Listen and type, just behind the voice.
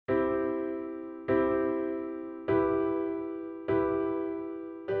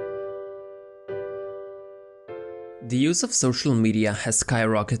The use of social media has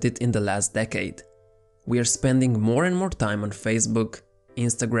skyrocketed in the last decade. We are spending more and more time on Facebook,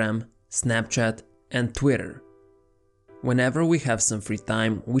 Instagram, Snapchat, and Twitter. Whenever we have some free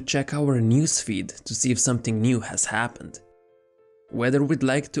time, we check our newsfeed to see if something new has happened. Whether we'd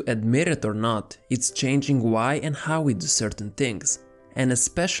like to admit it or not, it's changing why and how we do certain things, and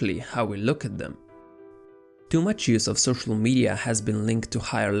especially how we look at them. Too much use of social media has been linked to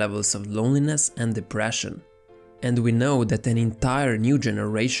higher levels of loneliness and depression. And we know that an entire new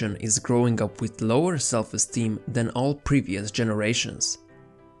generation is growing up with lower self-esteem than all previous generations.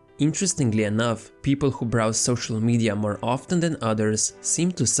 Interestingly enough, people who browse social media more often than others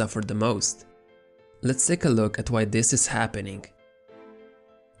seem to suffer the most. Let's take a look at why this is happening.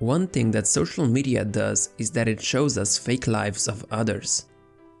 One thing that social media does is that it shows us fake lives of others.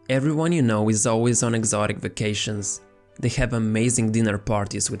 Everyone you know is always on exotic vacations. They have amazing dinner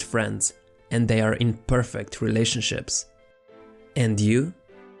parties with friends. And they are in perfect relationships. And you?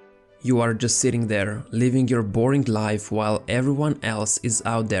 You are just sitting there, living your boring life while everyone else is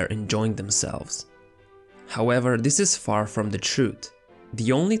out there enjoying themselves. However, this is far from the truth.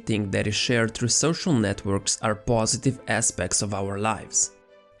 The only thing that is shared through social networks are positive aspects of our lives.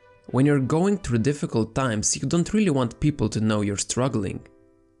 When you're going through difficult times, you don't really want people to know you're struggling.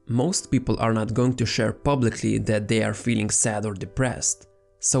 Most people are not going to share publicly that they are feeling sad or depressed.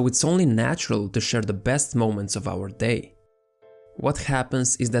 So it's only natural to share the best moments of our day. What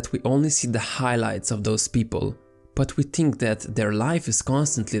happens is that we only see the highlights of those people, but we think that their life is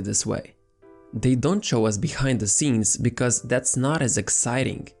constantly this way. They don't show us behind the scenes because that's not as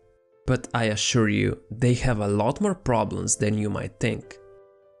exciting. But I assure you, they have a lot more problems than you might think.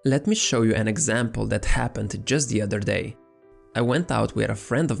 Let me show you an example that happened just the other day. I went out with a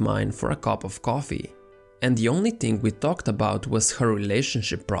friend of mine for a cup of coffee. And the only thing we talked about was her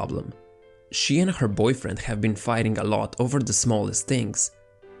relationship problem. She and her boyfriend have been fighting a lot over the smallest things.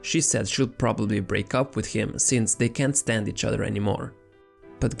 She said she'll probably break up with him since they can't stand each other anymore.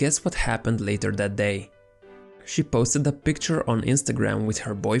 But guess what happened later that day? She posted a picture on Instagram with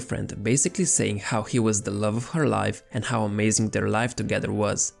her boyfriend, basically saying how he was the love of her life and how amazing their life together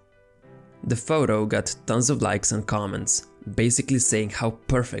was. The photo got tons of likes and comments, basically saying how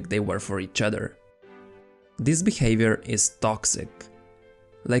perfect they were for each other. This behavior is toxic.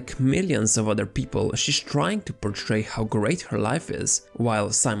 Like millions of other people, she's trying to portray how great her life is,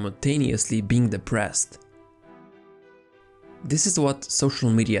 while simultaneously being depressed. This is what social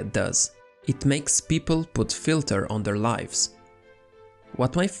media does. It makes people put filter on their lives.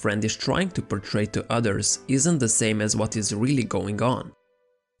 What my friend is trying to portray to others isn't the same as what is really going on.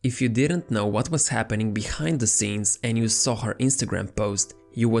 If you didn't know what was happening behind the scenes and you saw her Instagram post,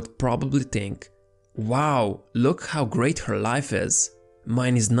 you would probably think, "Wow, look how great her life is.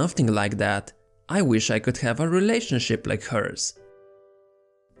 Mine is nothing like that. I wish I could have a relationship like hers."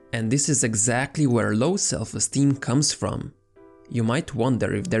 And this is exactly where low self-esteem comes from. You might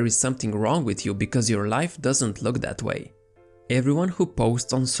wonder if there is something wrong with you because your life doesn't look that way. Everyone who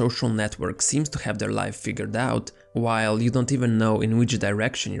posts on social networks seems to have their life figured out, while you don't even know in which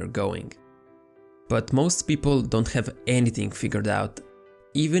direction you're going. But most people don't have anything figured out,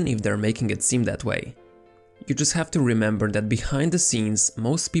 even if they're making it seem that way. You just have to remember that behind the scenes,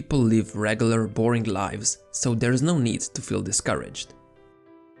 most people live regular, boring lives, so there's no need to feel discouraged.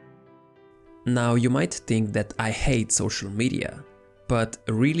 Now, you might think that I hate social media, but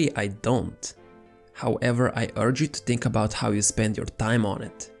really I don't. However, I urge you to think about how you spend your time on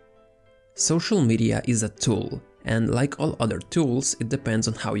it. Social media is a tool, and like all other tools, it depends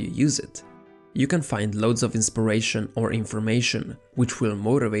on how you use it. You can find loads of inspiration or information which will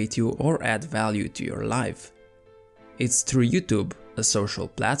motivate you or add value to your life. It's through YouTube, a social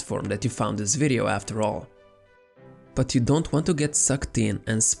platform, that you found this video after all. But you don't want to get sucked in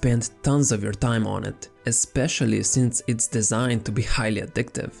and spend tons of your time on it, especially since it's designed to be highly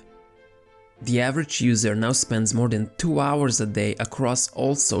addictive. The average user now spends more than 2 hours a day across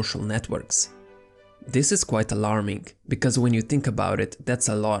all social networks. This is quite alarming, because when you think about it, that's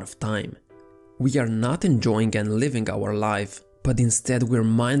a lot of time. We are not enjoying and living our life, but instead we're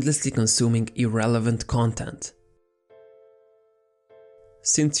mindlessly consuming irrelevant content.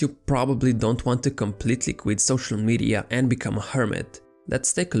 Since you probably don't want to completely quit social media and become a hermit,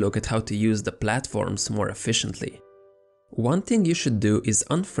 let's take a look at how to use the platforms more efficiently. One thing you should do is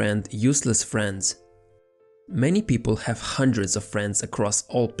unfriend useless friends. Many people have hundreds of friends across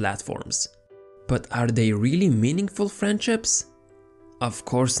all platforms. But are they really meaningful friendships? Of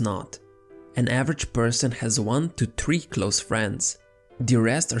course not. An average person has 1 to 3 close friends. The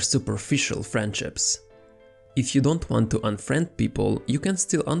rest are superficial friendships. If you don't want to unfriend people, you can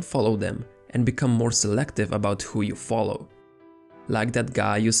still unfollow them and become more selective about who you follow. Like that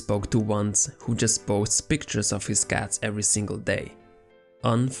guy you spoke to once who just posts pictures of his cats every single day.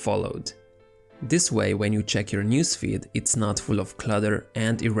 Unfollowed. This way, when you check your newsfeed, it's not full of clutter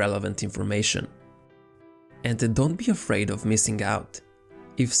and irrelevant information. And don't be afraid of missing out.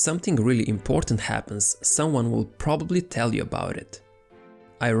 If something really important happens, someone will probably tell you about it.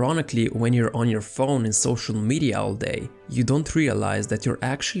 Ironically, when you're on your phone and social media all day, you don't realize that you're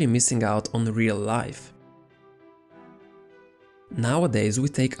actually missing out on real life. Nowadays, we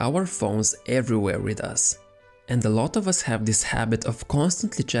take our phones everywhere with us. And a lot of us have this habit of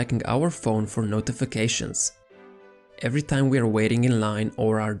constantly checking our phone for notifications. Every time we are waiting in line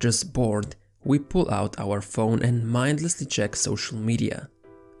or are just bored, we pull out our phone and mindlessly check social media,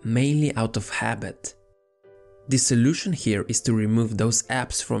 mainly out of habit. The solution here is to remove those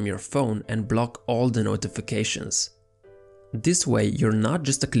apps from your phone and block all the notifications. This way, you're not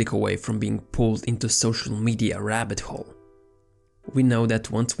just a click away from being pulled into social media rabbit hole. We know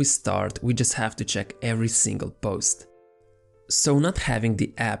that once we start, we just have to check every single post. So not having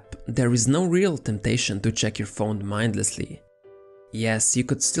the app, there is no real temptation to check your phone mindlessly. Yes, you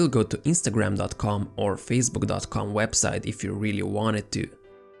could still go to Instagram.com or Facebook.com website if you really wanted to.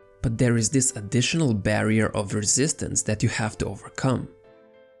 But there is this additional barrier of resistance that you have to overcome.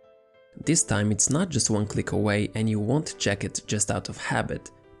 This time it's not just one click away and you won't check it just out of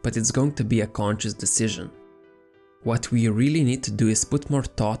habit, but it's going to be a conscious decision. What we really need to do is put more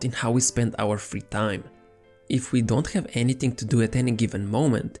thought in how we spend our free time. If we don't have anything to do at any given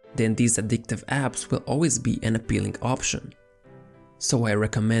moment, then these addictive apps will always be an appealing option. So I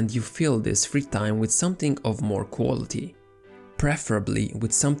recommend you fill this free time with something of more quality, preferably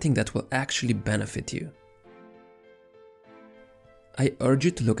with something that will actually benefit you. I urge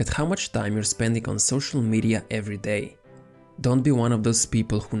you to look at how much time you're spending on social media every day. Don't be one of those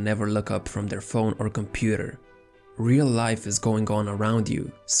people who never look up from their phone or computer. Real life is going on around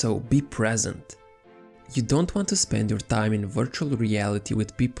you, so be present. You don't want to spend your time in virtual reality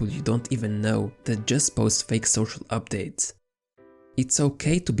with people you don't even know that just post fake social updates. It's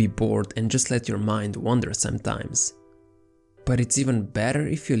okay to be bored and just let your mind wander sometimes. But it's even better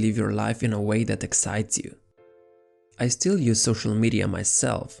if you live your life in a way that excites you. I still use social media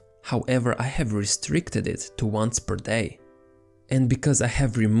myself, however I have restricted it to once per day. And because I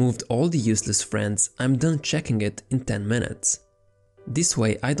have removed all the useless friends, I'm done checking it in 10 minutes. This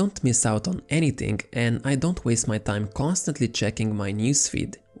way I don't miss out on anything and I don't waste my time constantly checking my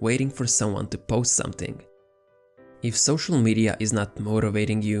newsfeed, waiting for someone to post something. If social media is not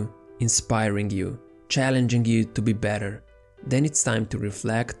motivating you, inspiring you, challenging you to be better, then it's time to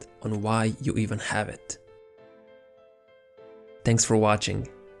reflect on why you even have it. Thanks for watching.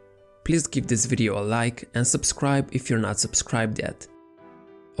 Please give this video a like and subscribe if you're not subscribed yet.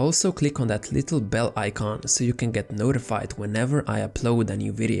 Also click on that little bell icon so you can get notified whenever I upload a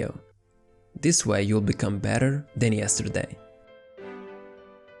new video. This way you'll become better than yesterday.